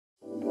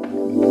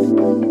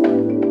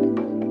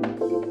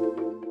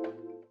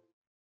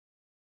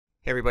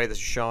Hey everybody, this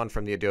is Sean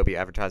from the Adobe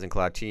Advertising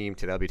Cloud team.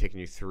 Today I'll be taking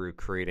you through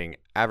creating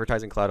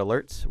Advertising Cloud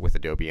alerts with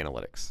Adobe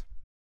Analytics.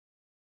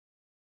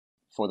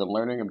 For the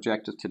learning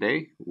objectives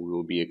today, we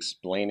will be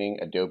explaining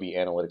Adobe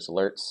Analytics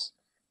Alerts,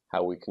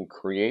 how we can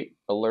create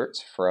alerts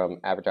from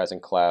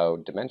Advertising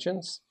Cloud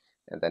dimensions,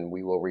 and then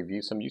we will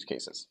review some use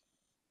cases.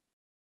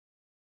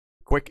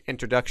 Quick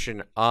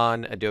introduction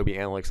on Adobe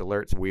Analytics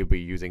Alerts. We'll be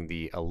using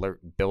the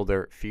Alert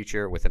Builder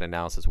feature within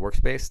Analysis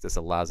Workspace. This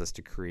allows us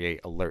to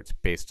create alerts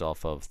based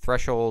off of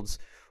thresholds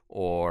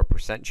or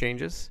percent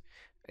changes.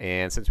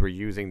 And since we're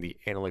using the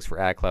Analytics for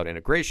Ad Cloud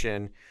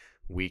integration,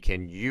 we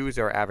can use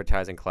our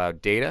Advertising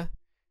Cloud data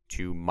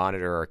to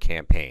monitor our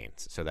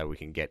campaigns so that we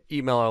can get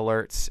email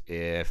alerts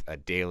if a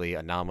daily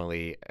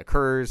anomaly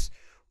occurs,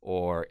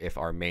 or if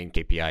our main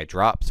KPI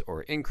drops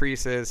or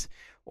increases,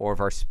 or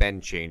if our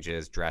spend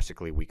changes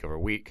drastically week over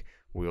week.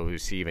 We will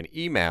receive an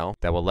email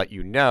that will let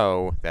you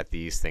know that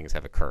these things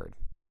have occurred.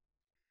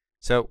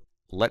 So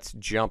let's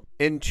jump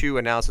into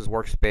Analysis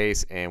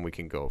Workspace and we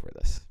can go over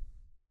this.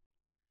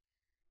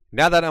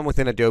 Now that I'm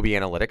within Adobe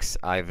Analytics,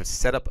 I've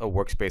set up a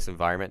workspace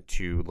environment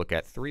to look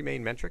at three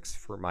main metrics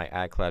for my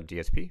Ad Cloud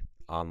DSP: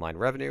 online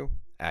revenue,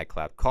 Ad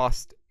Cloud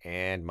cost,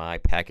 and my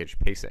package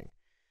pacing.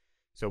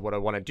 So what I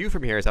want to do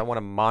from here is I want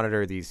to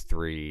monitor these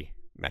three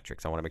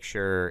metrics. I want to make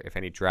sure if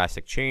any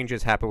drastic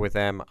changes happen with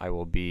them, I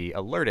will be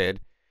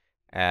alerted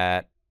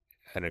at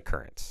an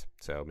occurrence.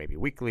 So maybe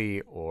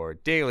weekly or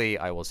daily,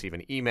 I will receive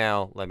an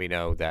email, let me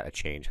know that a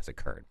change has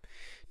occurred.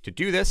 To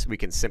do this, we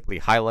can simply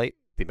highlight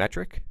the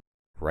metric,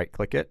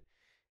 right-click it,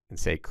 and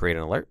say Create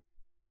an Alert.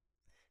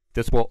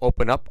 This will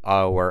open up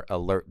our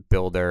Alert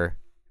Builder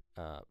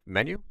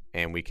menu,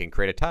 and we can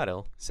create a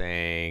title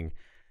saying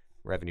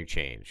Revenue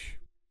Change.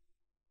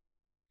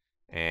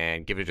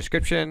 And give it a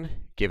description,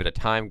 give it a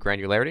time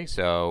granularity.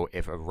 So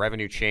if a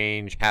revenue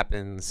change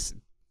happens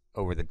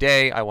over the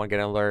day, I want to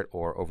get an alert,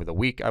 or over the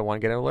week, I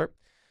want to get an alert.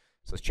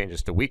 So let's change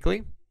this to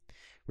weekly.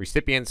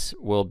 Recipients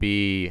will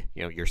be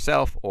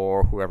yourself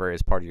or whoever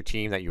is part of your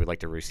team that you would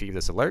like to receive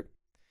this alert.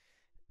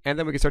 And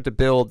then we can start to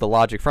build the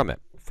logic from it.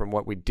 From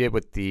what we did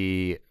with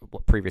the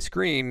previous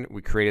screen,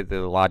 we created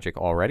the logic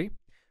already,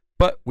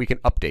 but we can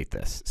update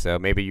this. So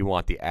maybe you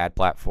want the ad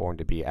platform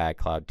to be Ad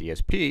Cloud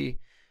DSP,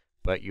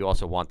 but you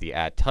also want the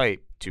ad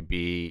type to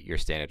be your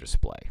standard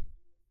display.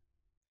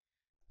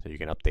 So you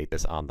can update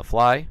this on the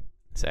fly.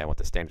 Say I want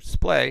the standard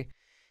display.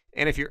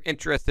 And if you're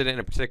interested in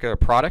a particular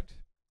product,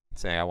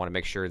 say I want to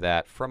make sure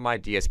that from my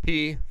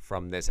DSP,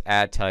 from this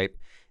ad type,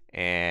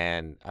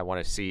 and I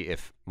want to see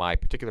if my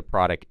particular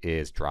product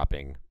is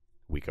dropping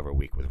week over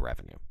week with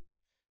revenue.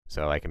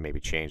 So I can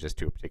maybe change this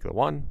to a particular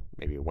one,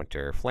 maybe a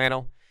winter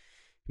flannel.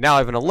 Now I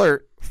have an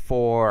alert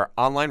for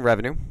online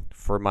revenue,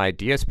 for my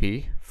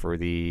DSP, for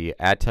the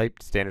ad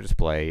type standard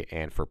display,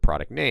 and for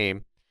product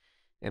name.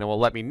 And it will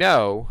let me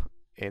know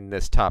in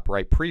this top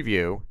right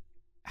preview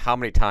how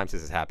many times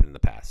this has happened in the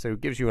past. So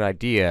it gives you an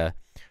idea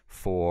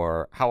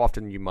for how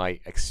often you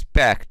might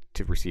expect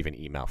to receive an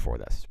email for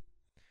this.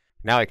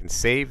 Now I can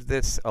save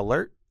this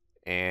alert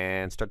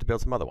and start to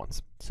build some other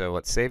ones. So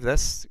let's save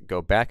this,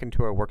 go back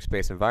into our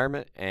workspace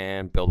environment,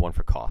 and build one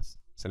for cost.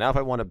 So now if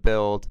I want to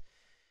build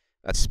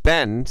a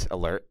spend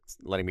alert,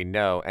 letting me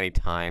know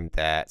anytime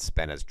that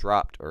spend has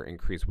dropped or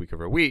increased week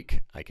over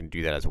week, I can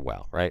do that as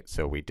well, right?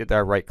 So we did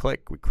that right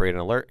click, we create an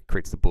alert, it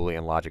creates the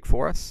Boolean logic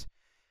for us.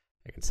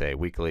 I can say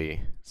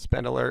weekly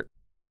spend alert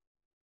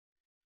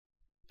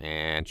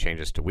and change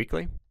this to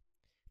weekly.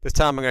 This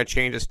time I'm going to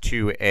change this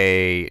to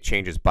a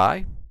changes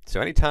by.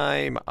 So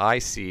anytime I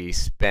see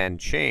spend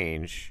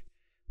change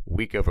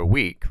week over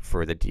week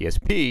for the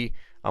DSP,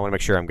 I want to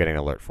make sure I'm getting an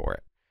alert for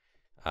it.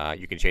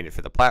 You can change it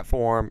for the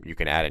platform. You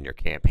can add in your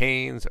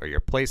campaigns or your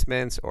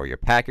placements or your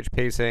package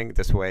pacing.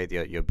 This way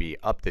you'll be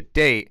up to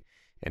date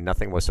and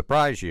nothing will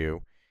surprise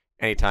you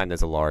anytime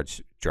there's a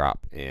large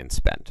drop in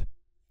spend.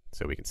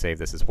 So we can save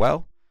this as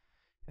well.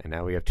 And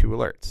now we have two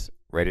alerts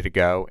ready to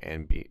go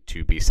and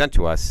to be sent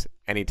to us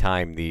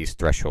anytime these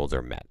thresholds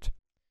are met.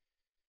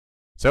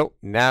 So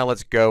now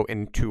let's go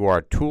into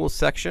our tools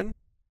section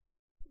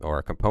or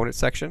our component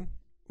section.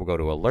 We'll go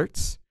to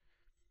alerts.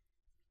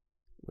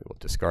 We will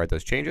discard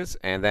those changes,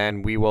 and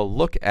then we will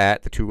look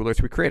at the two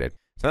alerts we created.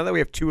 So now that we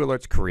have two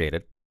alerts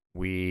created,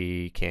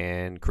 we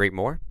can create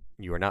more.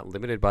 You are not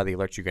limited by the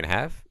alerts you can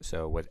have.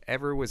 So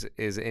whatever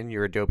is in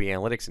your Adobe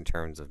Analytics in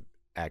terms of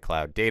Ad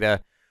Cloud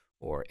data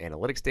or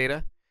analytics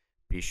data,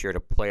 be sure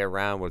to play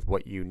around with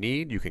what you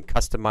need. You can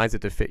customize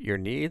it to fit your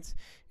needs.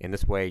 In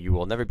this way, you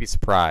will never be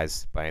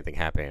surprised by anything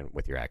happening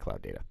with your Ad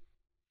Cloud data.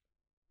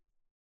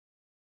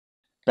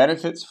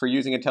 Benefits for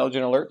using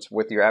intelligent alerts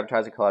with your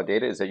Advertising Cloud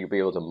data is that you'll be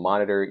able to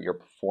monitor your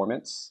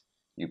performance.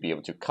 You'll be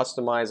able to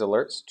customize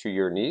alerts to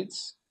your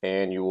needs,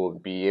 and you will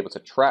be able to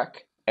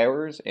track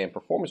errors and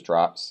performance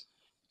drops,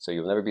 so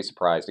you'll never be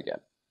surprised again.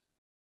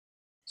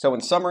 So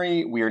in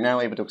summary, we are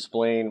now able to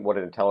explain what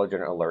an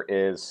intelligent alert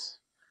is.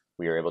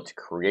 We are able to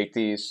create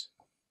these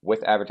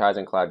with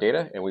Advertising Cloud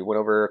data, and we went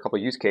over a couple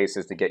use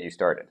cases to get you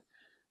started.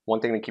 One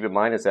thing to keep in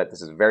mind is that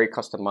this is very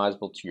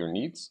customizable to your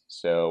needs.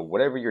 So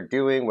whatever you're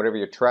doing, whatever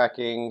you're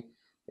tracking,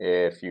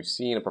 If you've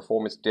seen a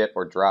performance dip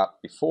or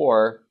drop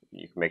before,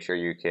 you can make sure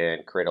you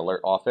can create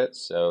alert off it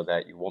so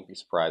that you won't be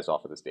surprised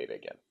off of this data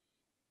again.